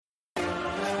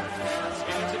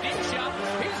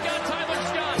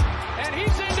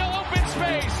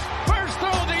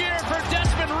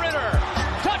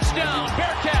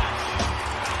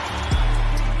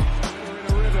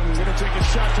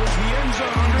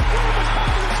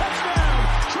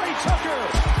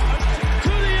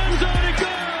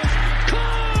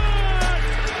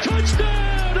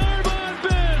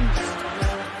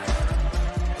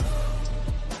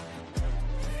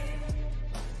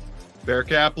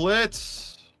Bearcat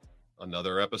Blitz,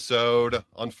 another episode.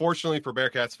 Unfortunately for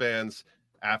Bearcats fans,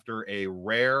 after a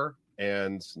rare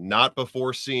and not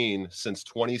before seen since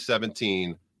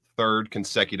 2017, third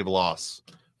consecutive loss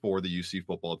for the UC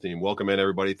football team. Welcome in,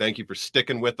 everybody. Thank you for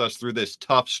sticking with us through this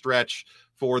tough stretch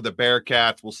for the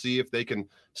Bearcats. We'll see if they can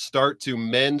start to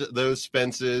mend those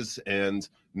fences and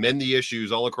mend the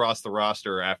issues all across the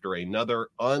roster after another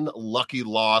unlucky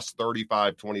loss,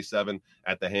 35-27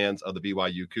 at the hands of the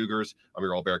BYU Cougars. I'm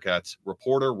your All Bearcats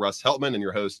reporter, Russ Heltman, and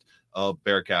your host of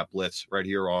Bearcat Blitz right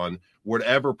here on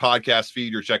whatever podcast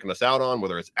feed you're checking us out on,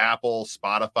 whether it's Apple,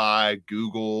 Spotify,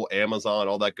 Google, Amazon,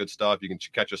 all that good stuff. You can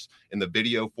catch us in the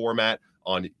video format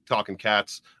on Talking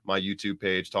Cats, my YouTube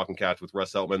page, Talking Cats with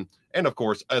Russ Heltman. And of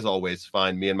course, as always,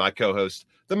 find me and my co-host,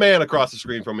 the man across the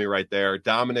screen from me right there,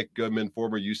 Dominic Goodman,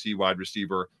 former UC wide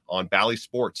receiver on Bally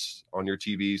Sports on your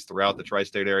TVs throughout the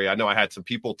tri-state area. I know I had some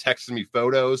people texting me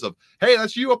photos of, hey,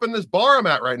 that's you up in this bar I'm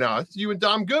at right now. That's you and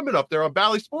Dom Goodman up there on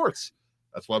Bally Sports.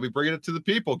 That's why we bring it to the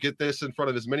people. Get this in front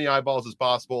of as many eyeballs as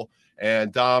possible.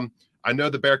 And Dom, I know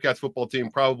the Bearcats football team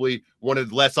probably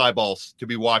wanted less eyeballs to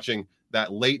be watching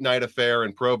that late night affair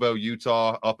in Provo,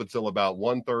 Utah, up until about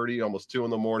 1:30, almost 2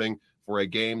 in the morning, for a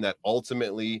game that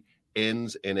ultimately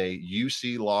ends in a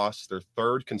UC loss, their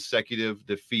third consecutive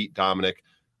defeat, Dominic.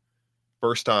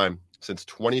 First time since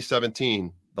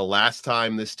 2017, the last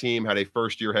time this team had a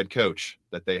first-year head coach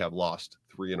that they have lost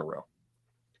 3 in a row.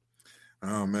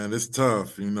 Oh, man, it's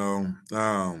tough, There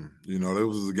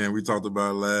was a game we talked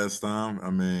about last time. I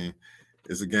mean,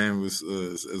 it's a game, it's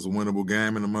a winnable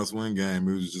game and a must-win game.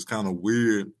 It was just kind of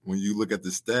weird. When you look at the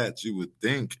stats, you would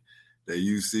think that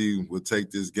UC would take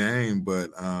this game,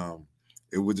 but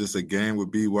it was just a game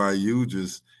with BYU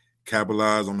just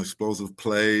capitalize on explosive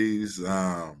plays,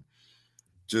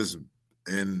 just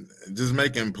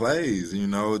making plays,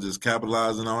 just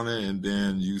capitalizing on it. And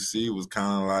then UC was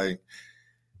kind of like,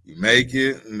 you make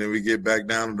it, and then we get back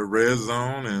down to the red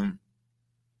zone, and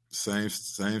same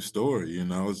story,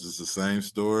 It's just the same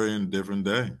story in a different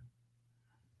day.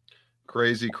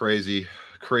 Crazy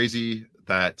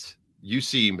that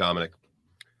UC, Dominic,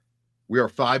 we are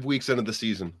 5 weeks into the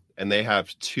season, and they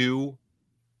have 2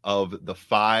 of the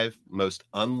 5 most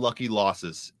unlucky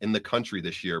losses in the country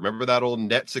this year. Remember that old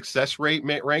net success rate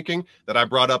ranking that I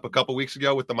brought up a couple weeks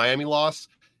ago with the Miami loss?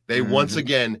 They once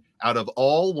again, out of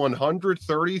all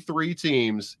 133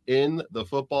 teams in the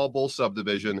Football Bowl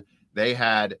subdivision, they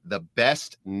had the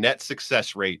best net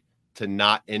success rate to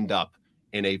not end up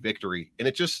in a victory. And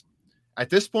it just, at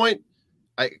this point,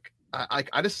 I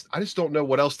just don't know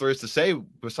what else there is to say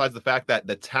besides the fact that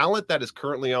the talent that is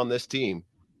currently on this team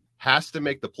has to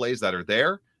make the plays that are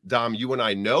there. Dom, you and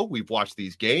I know, we've watched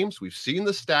these games. We've seen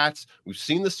the stats. We've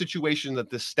seen the situation that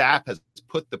this staff has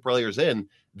put the players in.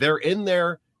 They're in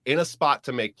there in a spot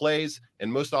to make plays,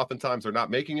 and most oftentimes they're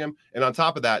not making them. And on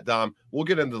top of that, Dom, we'll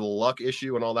get into the luck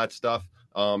issue and all that stuff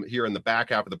here in the back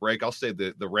half of the break. I'll save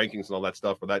the rankings and all that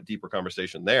stuff for that deeper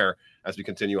conversation there as we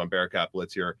continue on Bearcat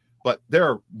Blitz here. But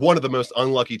they're one of the most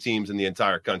unlucky teams in the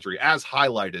entire country, as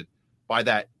highlighted by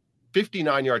that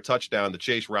 59-yard touchdown to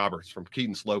Chase Roberts from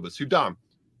Keaton Slobus, who, Dom,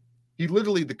 he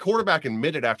literally, the quarterback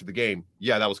admitted after the game,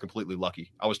 yeah, that was completely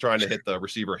lucky. I was trying to hit the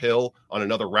receiver Hill on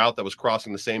another route that was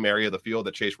crossing the same area of the field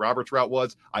that Chase Roberts' route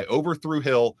was. I overthrew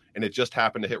Hill, and it just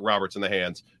happened to hit Roberts in the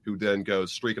hands, who then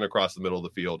goes streaking across the middle of the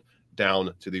field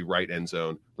down to the right end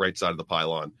zone, right side of the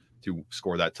pylon, to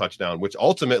score that touchdown, which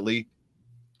ultimately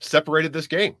separated this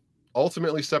game.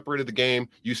 Ultimately separated the game.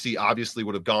 UC obviously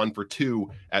would have gone for 2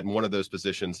 at one of those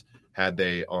positions had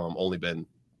they only been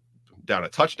down a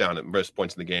touchdown at most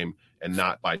points in the game and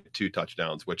not by 2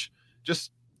 touchdowns, which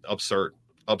just absurd.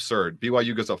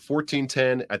 BYU goes up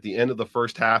 14-10 at the end of the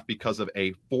first half because of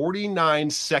a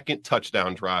 49-second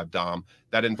touchdown drive, Dom,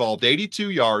 that involved 82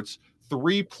 yards,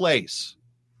 3 plays.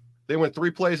 They went 3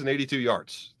 plays and 82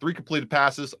 yards, 3 completed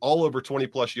passes, all over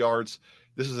 20-plus yards.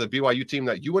 This is a BYU team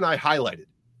that you and I highlighted.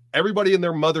 Everybody and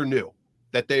their mother knew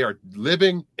that they are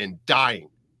living and dying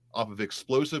off of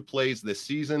explosive plays this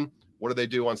season. What did they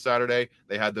do on Saturday?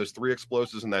 They had those 3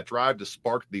 explosives in that drive to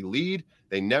spark the lead.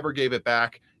 They never gave it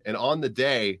back. And on the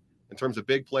day, in terms of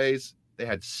big plays, they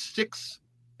had 6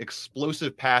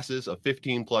 explosive passes of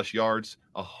 15-plus yards,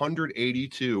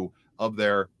 182 of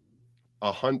their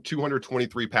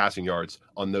 223 passing yards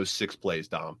on those 6 plays,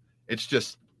 Dom. It's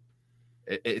just,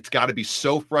 it's got to be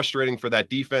so frustrating for that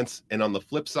defense. And on the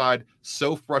flip side,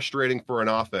 so frustrating for an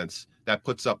offense that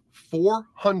puts up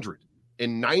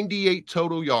 498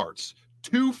 total yards,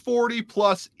 240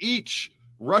 plus each,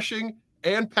 rushing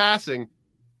and passing.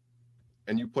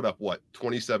 And you put up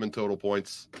 27 total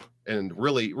points? And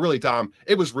really, really, Dom,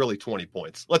 it was really 20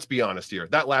 points. Let's be honest here.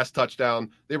 That last touchdown,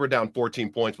 they were down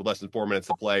 14 points with less than 4 minutes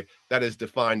to play. That is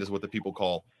defined as what the people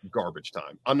call garbage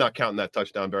time. I'm not counting that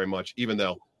touchdown very much, even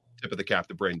though tip of the cap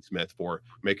to Braden Smith for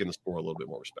making the score a little bit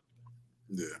more respectable.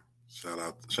 Yeah, shout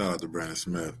out to Brandon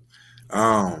Smith.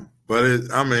 But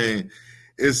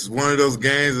it's one of those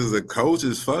games as a coach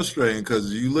is frustrating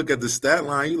because you look at the stat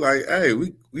line, you're like, hey,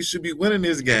 we should be winning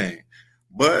this game.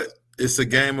 But it's a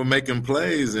game of making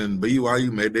plays, and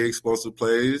BYU made their explosive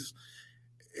plays.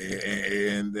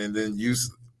 And then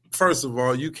first of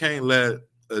all, you can't let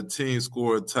a team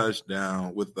score a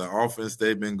touchdown with the offense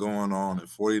they've been going on in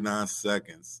 49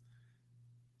 seconds.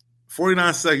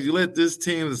 49 seconds, you let this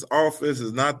team's offense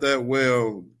is not that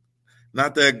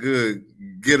good,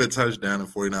 get a touchdown in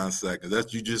 49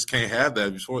 seconds. You just can't have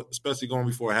that, especially going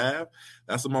before half.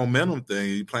 That's a momentum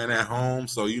thing. You're playing at home,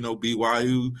 so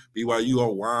BYU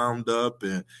are wound up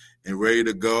and ready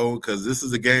to go because this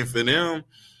is a game for them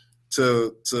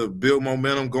to build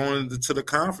momentum going into the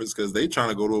conference because they're trying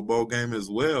to go to a bowl game as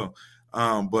well.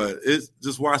 But it's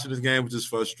just watching this game was just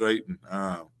frustrating.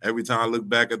 Every time I look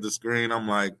back at the screen, I'm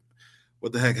like,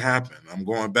 what the heck happened? I'm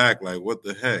going back like, what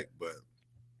the heck? But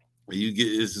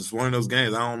it's just one of those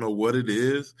games. I don't know what it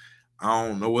is. I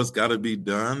don't know what's got to be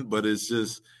done, but it's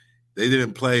just they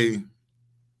didn't play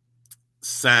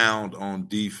sound on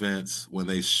defense when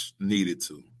they needed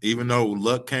to. Even though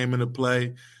luck came into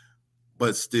play,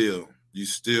 but still, you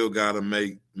still got to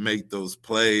make those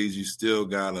plays. You still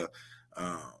got to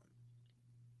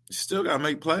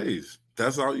make plays.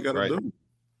 That's all you got to do.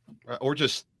 Or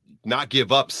just not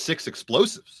give up 6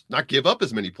 explosives, not give up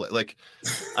as many plays. Like,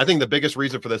 I think the biggest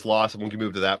reason for this loss, and we can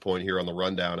move to that point here on the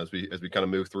rundown as we kind of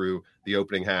move through the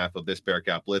opening half of this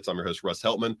Bearcat Blitz. I'm your host, Russ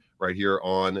Heltman, right here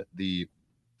on the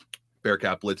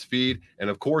Bearcat Blitz feed. And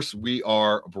of course, we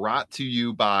are brought to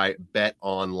you by Bet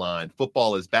Online.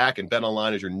 Football is back, and Bet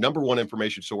Online is your number one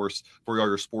information source for all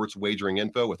your sports wagering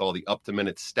info with all the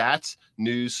up-to-minute stats,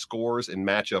 news, scores, and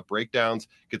matchup breakdowns.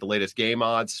 Get the latest game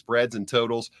odds, spreads, and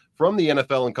totals from the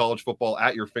NFL and college football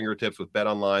at your fingertips with Bet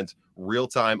Online's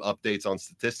real-time updates on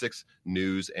statistics,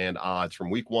 news, and odds. From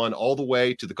week 1 all the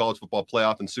way to the college football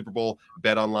playoff and Super Bowl,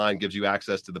 Bet Online gives you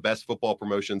access to the best football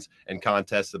promotions and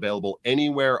contests available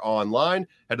anywhere online.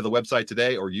 Head to the website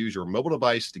today or use your mobile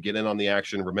device to get in on the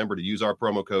action. Remember to use our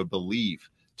promo code BELIEVE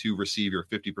to receive your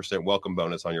 50% welcome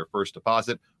bonus on your first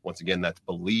deposit. Once again, that's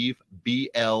BELIEVE,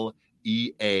 BLEAV.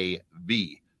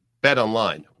 Bet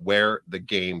Online, where the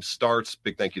game starts.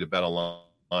 Big thank you to Bet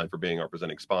Online for being our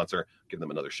presenting sponsor. Give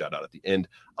them another shout out at the end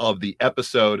of the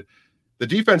episode. The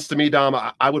defense, to me, Dom,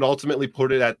 I would ultimately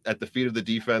put it at the feet of the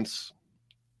defense.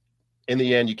 In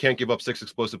the end, you can't give up 6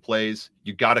 explosive plays.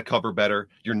 You got to cover better.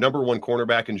 Your number one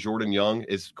cornerback in Jordan Young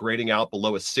is grading out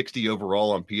below a 60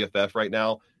 overall on PFF right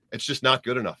now. It's just not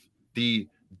good enough. The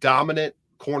dominant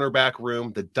cornerback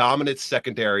room, the dominant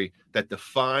secondary that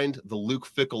defined the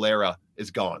Luke Fickell era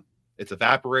is gone. It's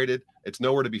evaporated. It's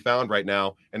nowhere to be found right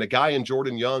now. And a guy in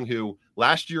Jordan Young who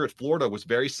last year at Florida was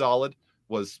very solid,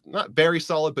 was not very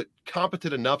solid, but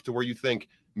competent enough to where you think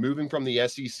moving from the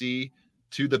SEC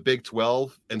to the Big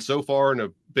 12, and so far in a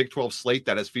Big 12 slate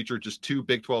that has featured just 2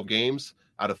 Big 12 games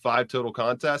out of 5 total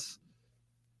contests,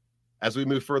 as we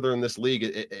move further in this league,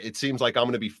 it seems like I'm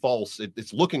going to be false.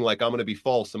 It's looking like I'm going to be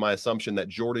false in my assumption that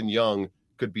Jordan Young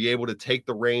could be able to take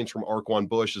the reins from Arquan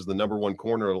Bush as the number one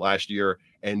corner last year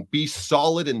and be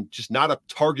solid and just not a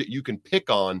target you can pick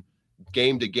on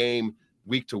game to game,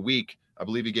 week to week. I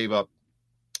believe he gave up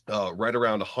right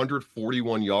around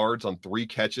 141 yards on 3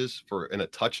 catches in a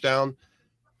touchdown.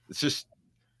 It's just,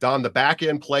 Don, the back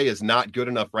end play is not good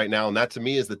enough right now. And that to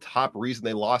me is the top reason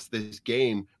they lost this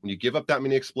game. When you give up that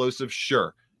many explosives,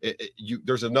 sure.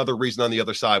 There's another reason on the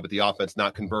other side with the offense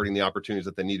not converting the opportunities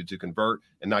that they needed to convert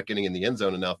and not getting in the end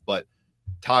zone enough. But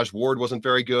Taj Ward wasn't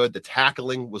very good. The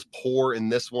tackling was poor in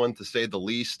this one, to say the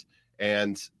least.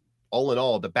 And all in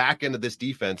all, the back end of this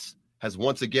defense has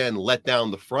once again let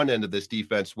down the front end of this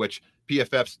defense, which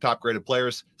PFF's top graded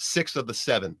players, 6 of the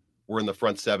 7 were in the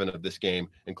front 7 of this game,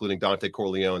 including Dante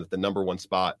Corleone at the number 1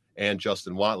 spot and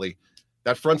Justin Watley.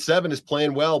 That front 7 is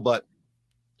playing well, but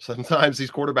sometimes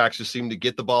these quarterbacks just seem to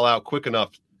get the ball out quick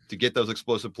enough to get those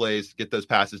explosive plays, get those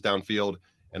passes downfield,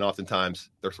 and oftentimes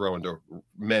they're throwing to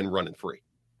men running free.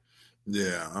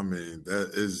 Yeah, I mean,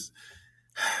 that is –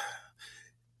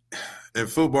 in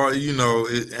football,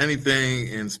 anything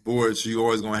in sports, you're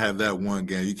always going to have that one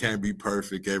game. You can't be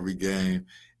perfect every game.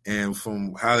 And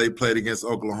from how they played against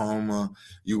Oklahoma,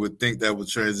 you would think that would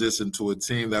transition to a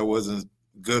team that wasn't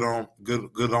good on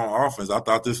offense. I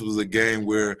thought this was a game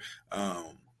where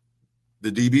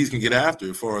the DBs can get after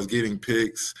as far as getting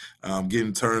picks,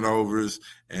 getting turnovers,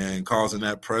 and causing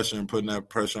that pressure and putting that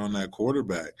pressure on that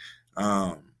quarterback.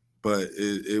 But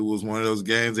it was one of those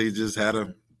games they just had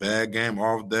a bad game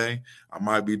off day. I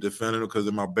might be defending because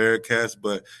of my Bearcats,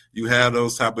 but you have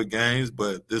those type of games.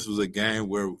 But this was a game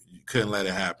where you couldn't let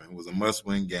it happen. It was a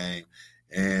must-win game,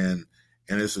 and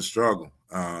it's a struggle.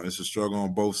 It's a struggle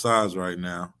on both sides right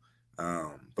now.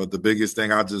 But the biggest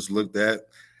thing I just looked at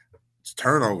is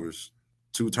turnovers.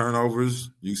 2 turnovers.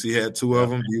 UC had 2 of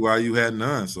them. BYU had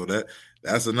none. So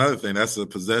that's another thing. That's a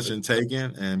possession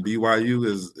taken, and BYU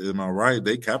is, am I right?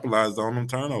 They capitalized on them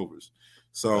turnovers.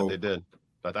 So they did.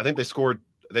 But I think they scored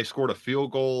a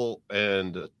field goal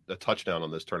and a touchdown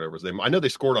on those turnovers. I know they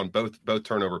scored on both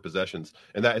turnover possessions.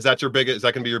 And is that going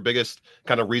to be your biggest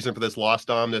kind of reason for this loss,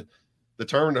 Dom? The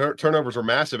turnovers were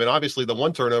massive, and obviously the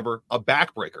one turnover, a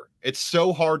backbreaker. It's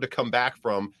so hard to come back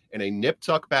from in a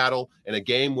nip-tuck battle in a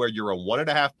game where you're a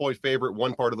 1.5-point favorite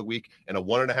one part of the week and a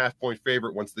 1.5-point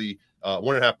favorite once the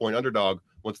 1.5-point underdog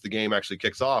once the game actually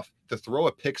kicks off. To throw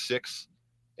a pick six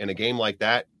in a game like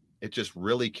that, it just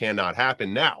really cannot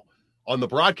happen. Now, on the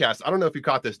broadcast, I don't know if you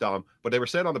caught this, Dom, but they were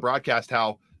saying on the broadcast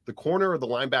how the corner or the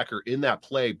linebacker in that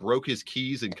play broke his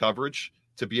keys in coverage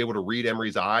to be able to read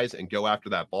Emory's eyes and go after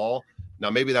that ball. Now,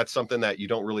 maybe that's something that you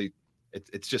don't really –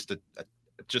 it's just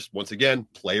just once again,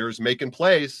 players making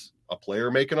plays, a player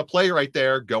making a play right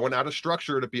there, going out of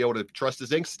structure to be able to trust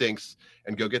his instincts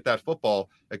and go get that football.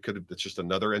 It's just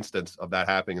another instance of that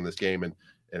happening in this game. And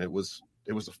it was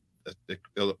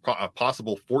a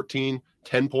possible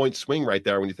 10-point swing right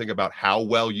there when you think about how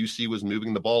well UC was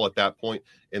moving the ball at that point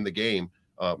in the game.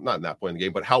 Not in that point in the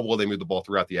game, but how well they moved the ball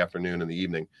throughout the afternoon and the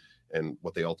evening, and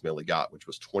what they ultimately got, which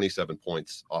was 27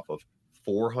 points off of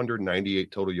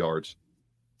 498 total yards,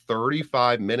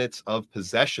 35 minutes of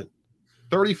possession.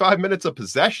 35 minutes of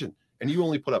possession, and you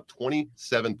only put up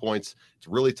 27 points. It's a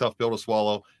really tough pill to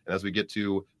swallow. And as we get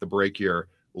to the break here,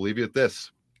 we'll leave you at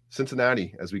this.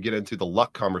 Cincinnati, as we get into the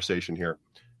luck conversation here,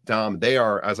 Dom, they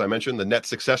are, as I mentioned, the net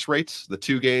success rates, the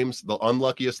 2 games, the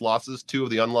unluckiest losses, 2 of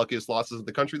the unluckiest losses of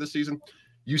the country this season.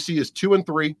 UC is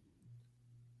 2-3,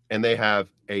 and they have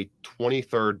a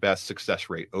 23rd best success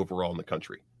rate overall in the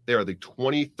country. They are the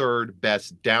 23rd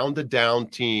best down-to-down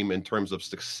team in terms of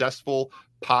successful,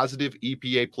 positive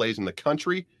EPA plays in the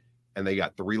country, and they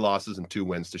got 3 losses and 2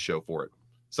 wins to show for it.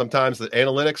 Sometimes the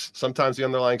analytics, sometimes the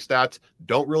underlying stats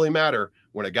don't really matter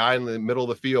when a guy in the middle of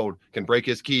the field can break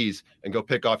his keys and go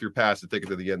pick off your pass to take it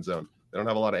to the end zone. They don't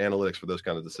have a lot of analytics for those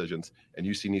kind of decisions, and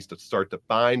UC needs to start to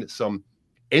find some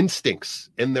instincts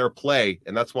in their play.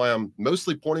 And that's why I'm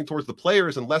mostly pointing towards the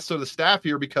players and less so the staff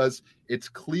here, because it's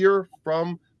clear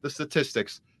from the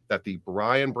statistics that the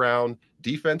Brian Brown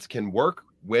defense can work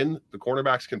when the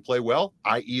cornerbacks can play well,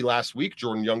 i.e. last week,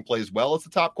 Jordan Young plays well as the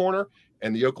top corner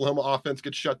and the Oklahoma offense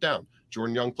gets shut down.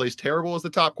 Jordan Young plays terrible as the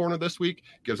top corner this week,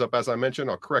 gives up, as I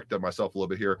mentioned, I'll correct myself a little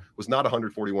bit here, was not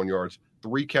 141 yards,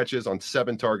 3 catches on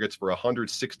 7 targets for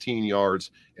 116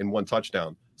 yards and 1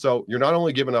 touchdown. So you're not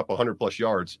only giving up 100-plus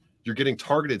yards, you're getting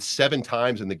targeted 7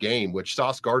 times in the game, which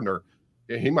Sauce Gardner,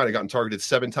 he might have gotten targeted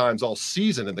 7 times all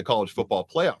season in the college football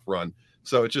playoff run.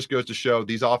 So it just goes to show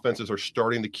these offenses are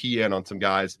starting to key in on some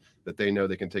guys that they know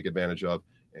they can take advantage of.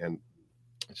 And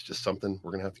it's just something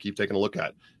we're going to have to keep taking a look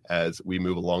at as we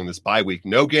move along this bye week.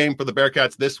 No game for the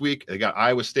Bearcats this week. They got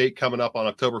Iowa State coming up on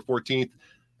October 14th,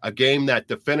 a game that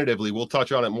definitively, we'll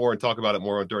touch on it more and talk about it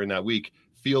more during that week,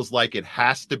 feels like it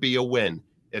has to be a win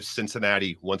if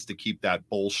Cincinnati wants to keep that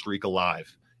bowl streak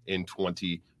alive in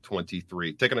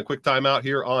 2023. Taking a quick time out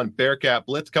here on Bearcat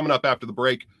Blitz. Coming up after the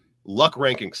break, luck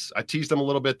rankings. I teased them a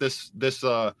little bit this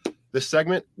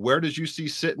segment. Where does UC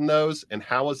sit in those, and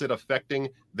how is it affecting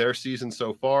their season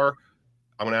so far?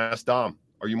 I'm going to ask Dom,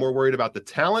 are you more worried about the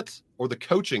talent or the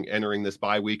coaching entering this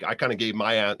bye week? I kind of gave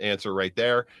my answer right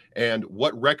there. And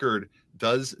what record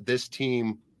does this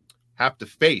team have to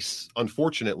face,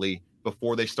 unfortunately,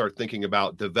 before they start thinking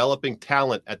about developing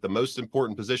talent at the most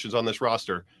important positions on this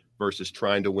roster versus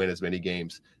trying to win as many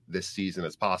games this season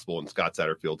as possible in Scott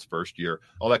Satterfield's first year?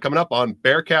 All that coming up on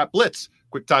Bearcat Blitz.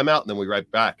 Quick timeout, and then we'll be right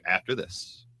back after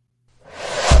this.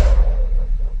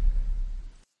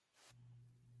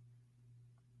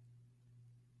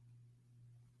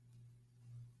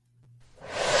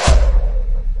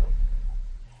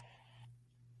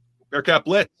 Bearcat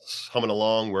Blitz, humming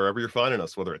along wherever you're finding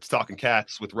us, whether it's Talking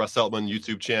Cats with Russ Eltman,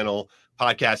 YouTube channel,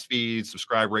 podcast feed,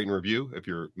 subscribe, rate, and review if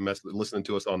you're listening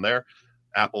to us on there,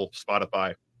 Apple,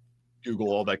 Spotify, Google,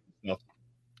 all that stuff.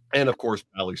 And, of course,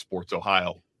 Valley Sports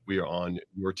Ohio. We are on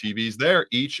your TVs there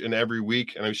each and every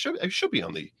week, and it should be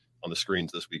on the on the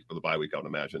screens this week for the bye week, I would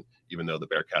imagine, even though the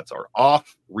Bearcats are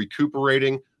off,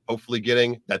 recuperating, hopefully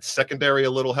getting that secondary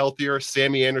a little healthier.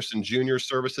 Sammy Anderson Jr.'s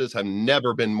services have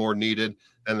never been more needed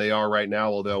than they are right now,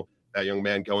 although that young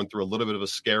man going through a little bit of a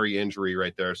scary injury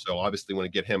right there. So obviously want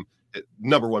to get him.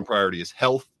 Number one priority is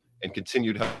health and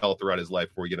continued health throughout his life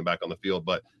before we get him back on the field.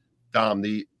 But Dom,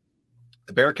 the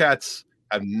Bearcats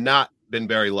have not been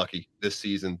very lucky this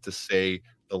season, to say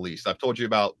the least. I've told you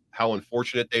about how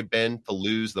unfortunate they've been to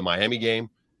lose the Miami game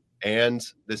and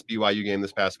this BYU game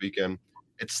this past weekend.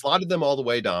 It slotted them all the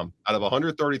way, Dom, out of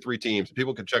 133 teams.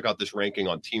 People can check out this ranking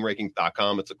on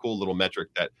teamrankings.com. It's a cool little metric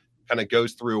that kind of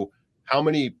goes through how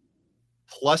many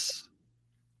plus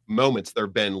moments there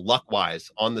have been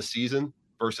luck-wise on the season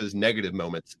versus negative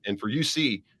moments. And for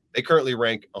UC, they currently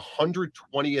rank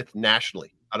 120th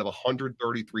nationally out of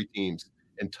 133 teams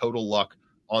in total luck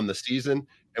on the season.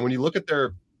 And when you look at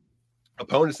their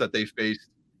opponents that they faced,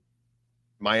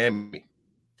 Miami,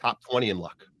 top 20 in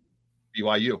luck.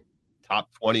 BYU, top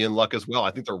 20 in luck as well.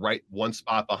 I think they're right one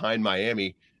spot behind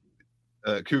Miami.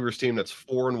 Cougars team that's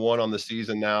 4-1 on the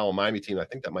season now. A Miami team, I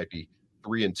think that might be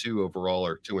 3-2 overall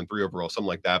or 2-3 overall, something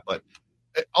like that. But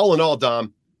all in all,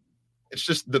 Dom, it's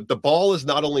just the ball is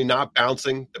not only not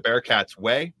bouncing the Bearcats'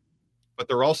 way, but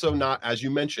they're also not, as you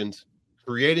mentioned,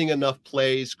 creating enough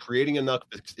plays, creating enough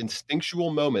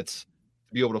instinctual moments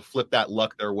to be able to flip that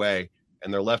luck their way.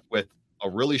 And they're left with a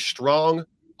really strong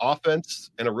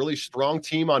offense and a really strong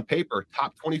team on paper,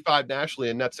 top 25 nationally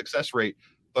in net success rate,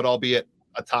 but albeit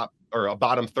a top or a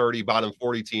bottom 30, bottom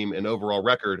 40 team in overall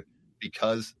record,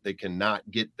 because they cannot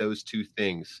get those two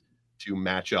things to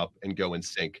match up and go in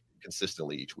sync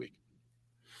consistently each week.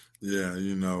 Yeah,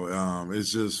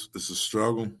 it's a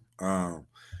struggle.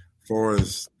 For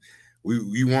us,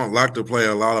 we want luck to play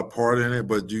a lot of part in it,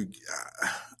 but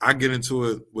I get into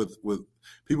it with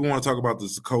people want to talk about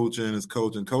this coaching.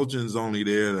 Coaching is only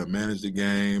there to manage the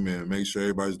game and make sure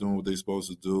everybody's doing what they're supposed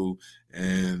to do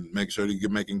and make sure they're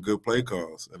making good play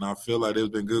calls. And I feel like there's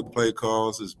been good play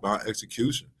calls. It's about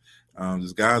execution.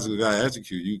 There's guys who got to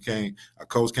execute. A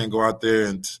coach can't go out there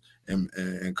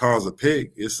and cause a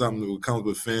pick. It's something that comes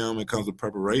with film. It comes with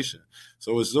preparation.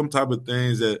 So it's some type of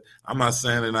things that I'm not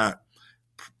saying they're not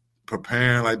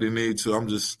preparing like they need to. I'm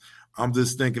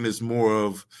just thinking it's more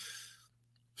of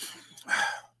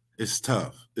it's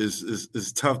tough.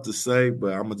 It's tough to say,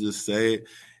 but I'm gonna just say it.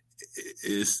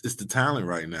 It's the talent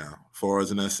right now for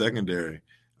us in that secondary.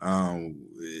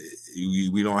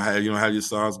 You don't have your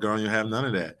Sauce Gardner, you have none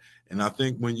of that. And I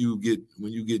think when you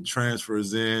get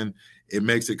transfers in, it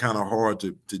makes it kind of hard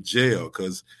to gel,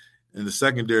 because in the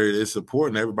secondary it's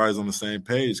important everybody's on the same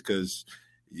page, because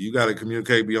you got to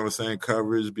communicate, be on the same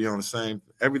coverage, be on the same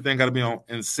 – everything got to be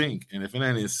in sync. And if it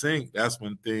ain't in sync, that's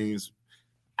when things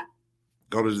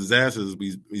go to disasters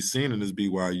we seen in this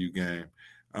BYU game.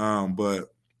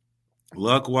 But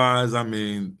luck-wise, I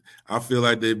mean, I feel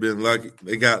like they've been lucky.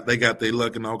 They got their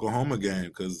luck in the Oklahoma game,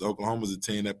 because Oklahoma's a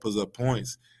team that puts up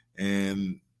points,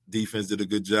 and defense did a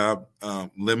good job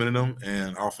limiting them,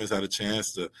 and offense had a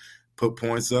chance to put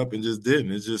points up and just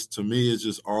didn't. It's just, to me, it's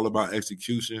just all about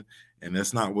execution, and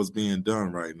that's not what's being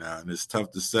done right now. And it's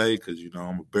tough to say because,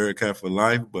 I'm a Bearcat for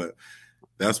life, but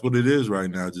that's what it is right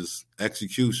now, just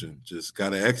execution. Just got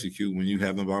to execute when you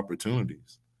have them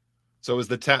opportunities. So is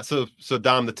so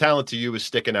Dom, the talent to you is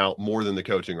sticking out more than the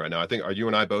coaching right now. I think, are you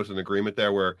and I both in agreement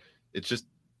there, where it's just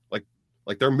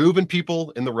like they're moving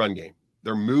people in the run game.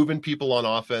 They're moving people on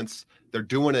offense. They're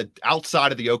doing it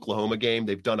outside of the Oklahoma game.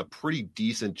 They've done a pretty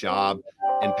decent job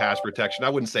in pass protection. I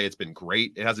wouldn't say it's been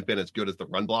great. It hasn't been as good as the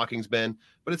run blocking's been,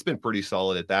 but it's been pretty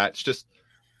solid at that. It's just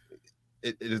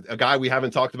a guy we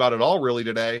haven't talked about at all really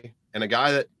today, and a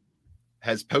guy that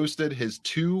has posted his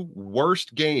two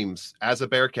worst games as a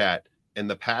Bearcat in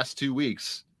the past 2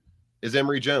 weeks is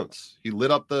Emory Jones. He lit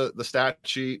up the stat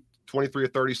sheet, 23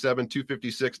 of 37,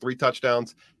 256, 3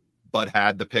 touchdowns, but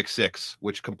had the pick 6,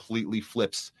 which completely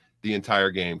flips the entire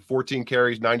game. 14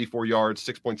 carries, 94 yards,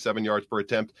 6.7 yards per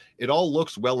attempt. It all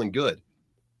looks well and good,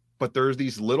 but there's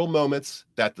these little moments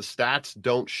that the stats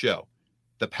don't show.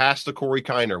 The pass to Corey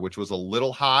Kiner, which was a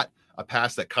little hot, a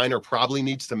pass that Kiner probably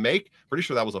needs to make. Pretty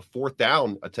sure that was a 4th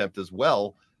down attempt as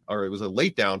well, or it was a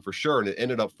late down for sure, and it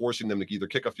ended up forcing them to either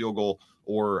kick a field goal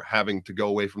or having to go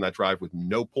away from that drive with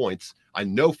no points. I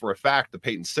know for a fact the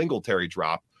Peyton Singletary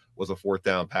drop was a 4th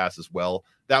down pass as well.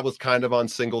 That was kind of on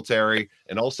Singletary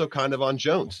and also kind of on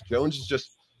Jones. Jones is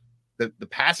just the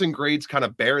passing grades kind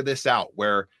of bear this out,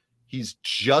 where he's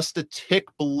just a tick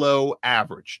below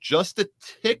average, just a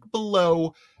tick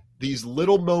below these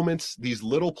little moments, these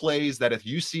little plays that if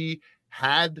UC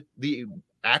had the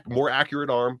more accurate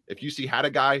arm, if UC had a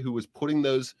guy who was putting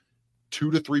those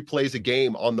 2 to 3 plays a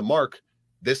game on the mark,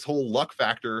 this whole luck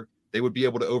factor they would be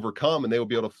able to overcome and they would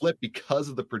be able to flip because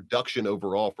of the production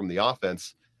overall from the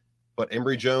offense. But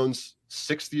Emory Jones,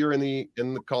 6th year in the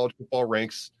college football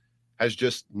ranks, has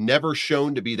just never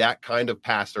shown to be that kind of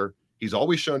passer. He's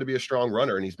always shown to be a strong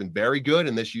runner, and he's been very good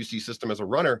in this UC system as a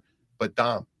runner. But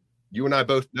Dom, you and I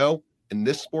both know in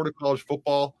this sport of college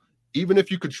football, even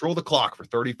if you control the clock for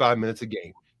 35 minutes a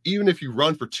game, even if you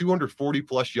run for 240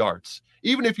 plus yards,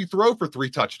 even if you throw for 3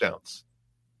 touchdowns,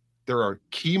 there are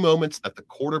key moments that the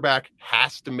quarterback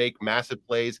has to make massive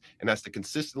plays and has to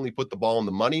consistently put the ball on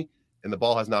the money, and the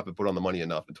ball has not been put on the money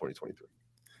enough in 2023.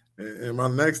 And my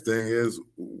next thing is,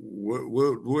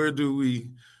 where do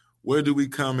we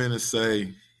come in and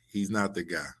say he's not the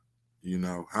guy? You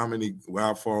know,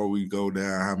 how far we go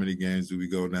down, how many games do we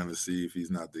go down to see if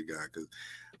he's not the guy?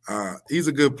 Because he's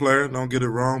a good player, don't get it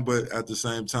wrong, but at the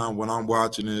same time, what I'm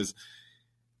watching is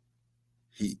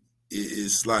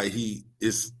it's like he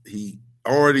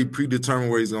already predetermined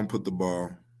where he's going to put the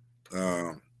ball.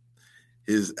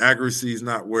 His accuracy is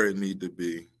not where it need to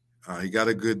be. He got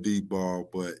a good deep ball,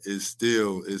 but it's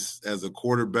as a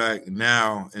quarterback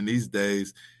now in these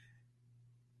days,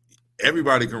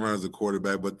 everybody can run as a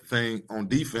quarterback. But the thing on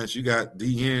defense, you got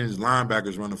DNs,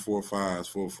 linebackers running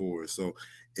 4.5s, 4.4s. So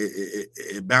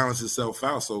it balances itself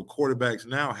out. So quarterbacks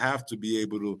now have to be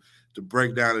able to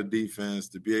break down the defense,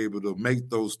 to be able to make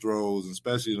those throws,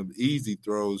 especially the easy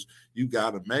throws you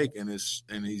got to make. And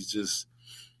he's just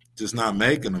not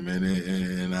making them.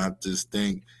 And I just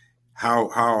think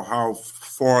how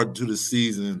far to the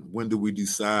season, when do we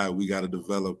decide we got to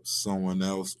develop someone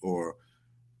else, or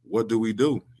what do we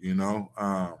do, you know?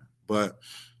 But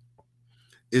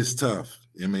it's tough.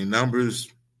 I mean, numbers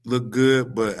look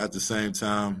good, but at the same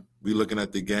time, we looking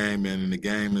at the game, and the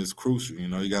game is crucial. You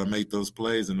know, you got to make those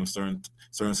plays in those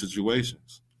certain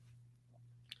situations.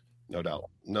 No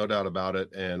doubt about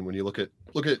it. And when you look at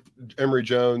Emory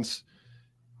Jones,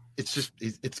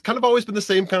 it's kind of always been the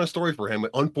same kind of story for him,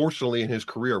 unfortunately, in his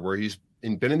career, where he's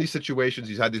been in these situations,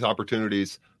 he's had these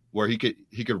opportunities where he could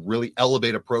really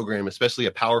elevate a program, especially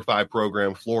a Power 5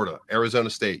 program, Florida,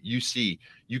 Arizona State, UC.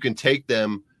 You can take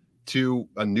them to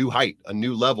a new height, a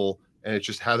new level, and it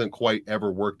just hasn't quite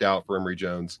ever worked out for Emory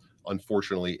Jones,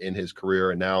 unfortunately, in his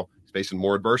career. And now he's facing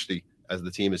more adversity as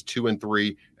the team is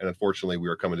 2-3. And unfortunately, we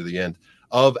are coming to the end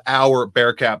of our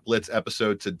Bearcat Blitz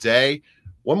episode today.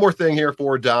 One more thing here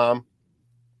for Dom,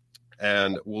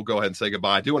 and we'll go ahead and say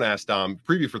goodbye. I do want to ask Dom,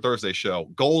 preview for Thursday's show,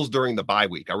 goals during the bye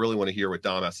week. I really want to hear what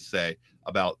Dom has to say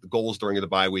about the goals during the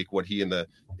bye week, what he and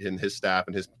his staff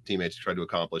and his teammates tried to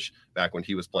accomplish back when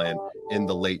he was playing in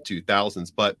the late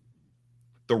 2000s. But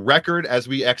the record as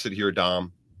we exit here,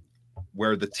 Dom,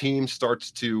 where the team starts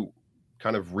to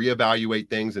kind of reevaluate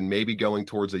things and maybe going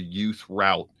towards a youth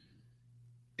route,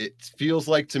 it feels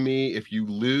like to me, if you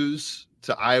lose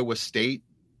to Iowa State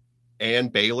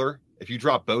and Baylor, if you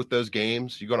drop both those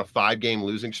games, you go on a 5-game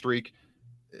losing streak,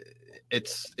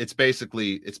 it's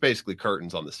basically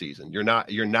curtains on the season. You're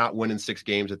not winning 6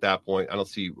 games at that point. I don't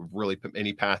see really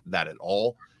any path to that at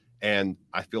all. And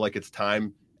I feel like it's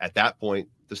time at that point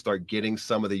to start getting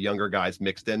some of the younger guys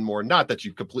mixed in more. Not that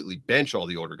you completely bench all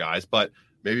the older guys, but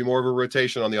maybe more of a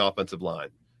rotation on the offensive line,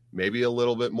 maybe a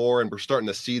little bit more. And we're starting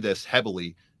to see this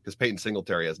heavily because Peyton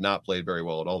Singletary has not played very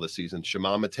well at all this season.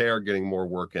 Shimon Mater getting more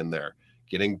work in there,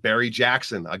 getting Barry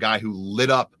Jackson, a guy who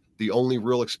lit up the only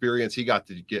real experience he got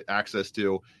to get access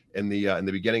to in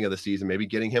the beginning of the season, maybe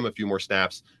getting him a few more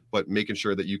snaps, but making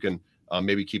sure that you can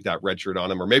maybe keep that red shirt on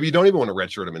him, or maybe you don't even want to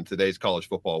redshirt him in today's college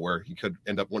football where he could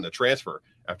end up wanting to transfer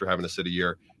after having to sit a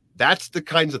year. That's the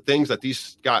kinds of things that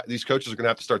these coaches are going to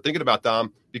have to start thinking about,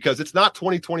 Dom, because it's not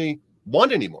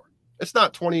 2021 anymore. It's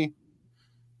not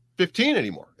 2015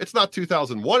 anymore. It's not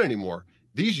 2001 anymore.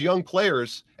 These young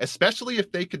players, especially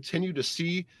if they continue to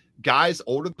see guys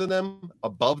older than them,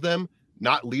 above them,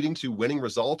 not leading to winning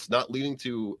results, not leading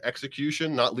to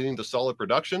execution, not leading to solid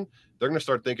production, they're going to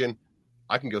start thinking,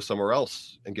 I can go somewhere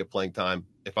else and get playing time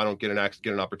if I don't get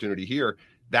an opportunity here.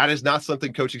 That is not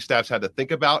something coaching staffs had to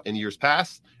think about in years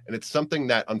past, and it's something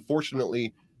that,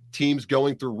 unfortunately, teams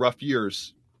going through rough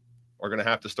years are going to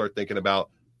have to start thinking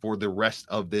about for the rest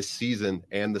of this season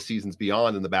and the seasons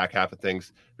beyond in the back half of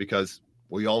things, because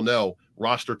we all know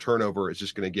roster turnover is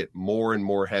just going to get more and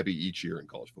more heavy each year in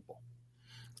college football.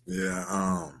 Yeah,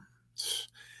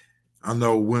 I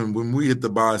know when we hit the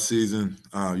bye season,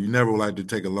 you never like to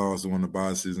take a loss on the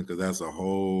bye season because that's a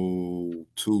whole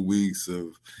 2 weeks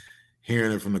of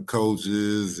hearing it from the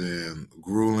coaches and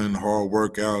grueling hard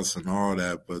workouts and all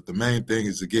that. But the main thing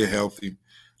is to get healthy.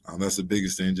 That's the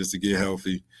biggest thing, just to get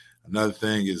healthy. Another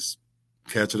thing is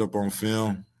catch it up on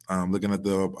film. looking at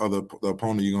the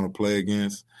opponent you're going to play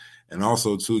against, and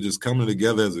also too just coming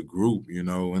together as a group. In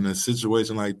a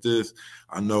situation like this,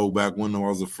 I know back when I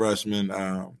was a freshman,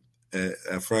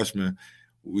 at freshman,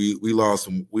 we lost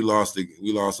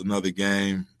another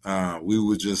game. We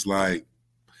were just like,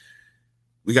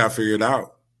 we got to figure it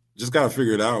out. Just got to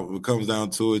figure it out. It comes down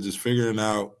to it, just figuring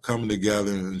out, coming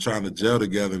together and trying to gel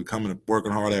together,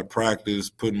 working hard at practice,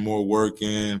 putting more work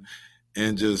in,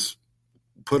 and just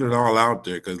put it all out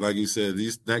there. Because like you said,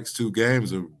 these next 2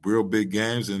 games are real big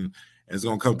games, and it's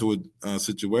going to come to a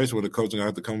situation where the coach will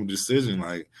have to come with a decision.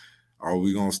 Like, are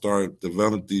we going to start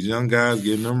developing these young guys,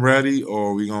 getting them ready, or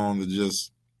are we going to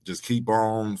just keep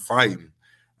on fighting?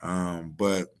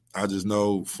 But I just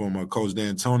know from a Coach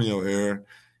D'Antonio era,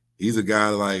 he's a guy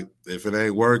like, if it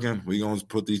ain't working, we're going to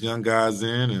put these young guys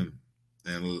in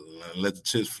and let the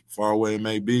chips fall where it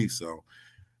may be. So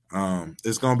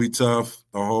it's going to be tough.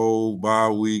 The whole bye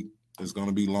week is going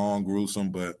to be long, gruesome,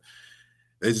 but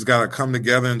they just got to come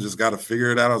together and just got to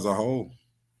figure it out as a whole.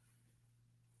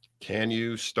 Can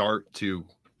you start to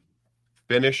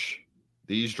finish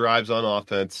these drives on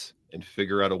offense and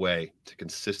figure out a way to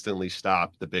consistently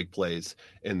stop the big plays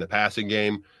in the passing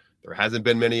game? There hasn't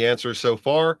been many answers so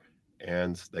far,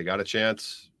 and they got a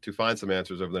chance to find some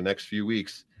answers over the next few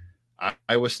weeks.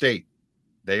 Iowa State,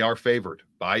 they are favored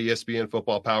by ESPN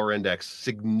Football Power Index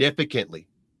significant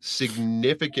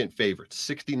favorites,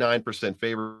 69%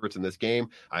 favorites in this game.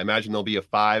 I imagine they'll be a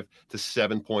 5 to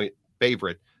 7 point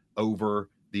favorite over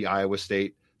the Iowa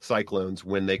State Cyclones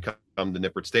when they come to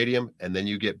Nippert Stadium. And then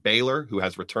you get Baylor, who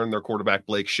has returned their quarterback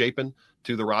Blake Shapen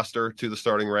to the roster, to the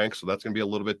starting ranks. So that's going to be a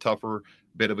little bit tougher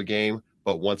bit of a game.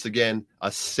 But once again, a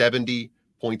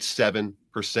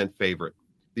 70.7% favorite.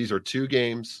 These are 2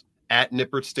 games at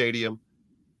Nippert Stadium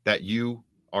that you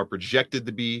are projected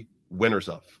to be winners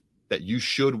of, that you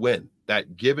should win,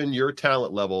 that given your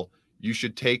talent level, you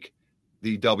should take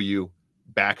the W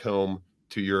back home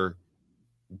to your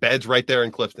beds right there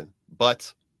in Clifton.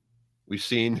 But we've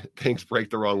seen things break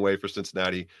the wrong way for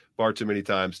Cincinnati far too many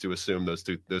times to assume those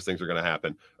things are going to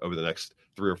happen over the next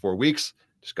 3 or 4 weeks.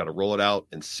 Just got to roll it out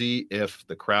and see if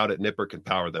the crowd at Nippert can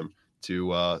power them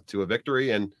to a victory,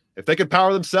 and if they can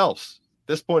power themselves. At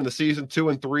this point in the season,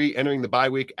 2-3, entering the bye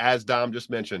week, as Dom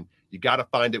just mentioned, you got to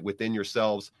find it within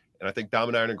yourselves. And I think Dom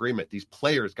and I are in agreement. These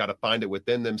players got to find it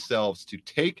within themselves to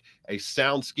take a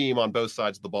sound scheme on both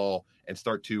sides of the ball and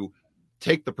start to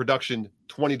take the production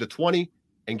 20-20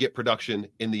 and get production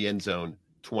in the end zone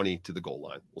 20 to the goal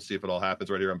line. We'll see if it all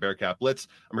happens right here on Bearcat Blitz.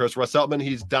 I'm your host, Russ Eltman.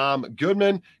 He's Dom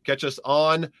Goodman. Catch us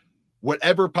on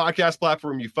whatever podcast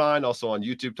platform you find. Also on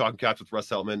YouTube, Talking Cats with Russ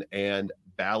Eltman, and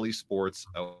Bally Sports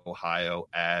Ohio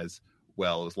as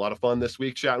well. It was a lot of fun this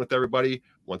week chatting with everybody.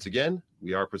 Once again,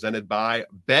 we are presented by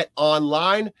Bet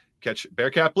Online. Catch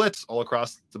Bearcat Blitz all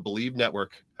across the Believe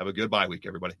Network. Have a good bye week,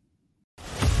 everybody.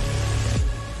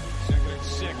 2nd and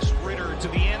 6, Ritter to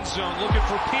the end zone, looking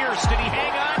for Pierce. Did he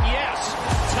hang on? Yes.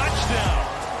 Touchdown.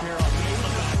 Here on the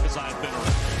back as I've been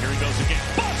around. Here he goes again.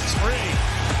 Busts free.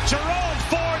 Jerome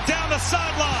Ford down the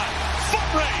sideline. Foot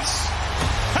race.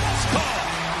 House call.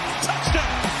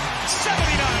 Touchdown.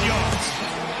 79 yards.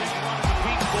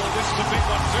 Beach Bowl. This is a big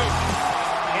one, too.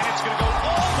 And it's going to go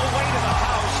all the way to the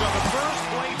house on the first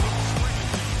play from the spring.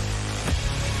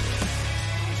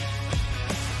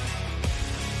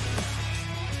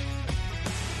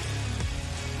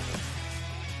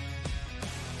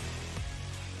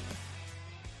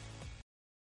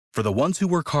 For the ones who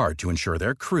work hard to ensure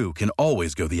their crew can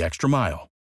always go the extra mile,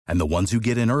 and the ones who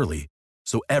get in early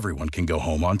so everyone can go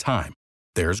home on time,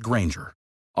 there's Grainger,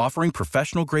 offering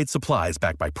professional-grade supplies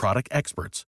backed by product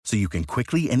experts so you can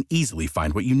quickly and easily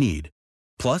find what you need.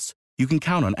 Plus, you can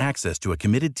count on access to a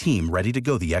committed team ready to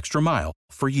go the extra mile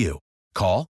for you.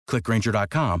 Call, click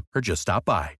Grainger.com, or just stop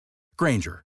by.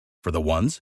 Grainger, for the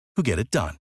ones who get it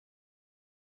done.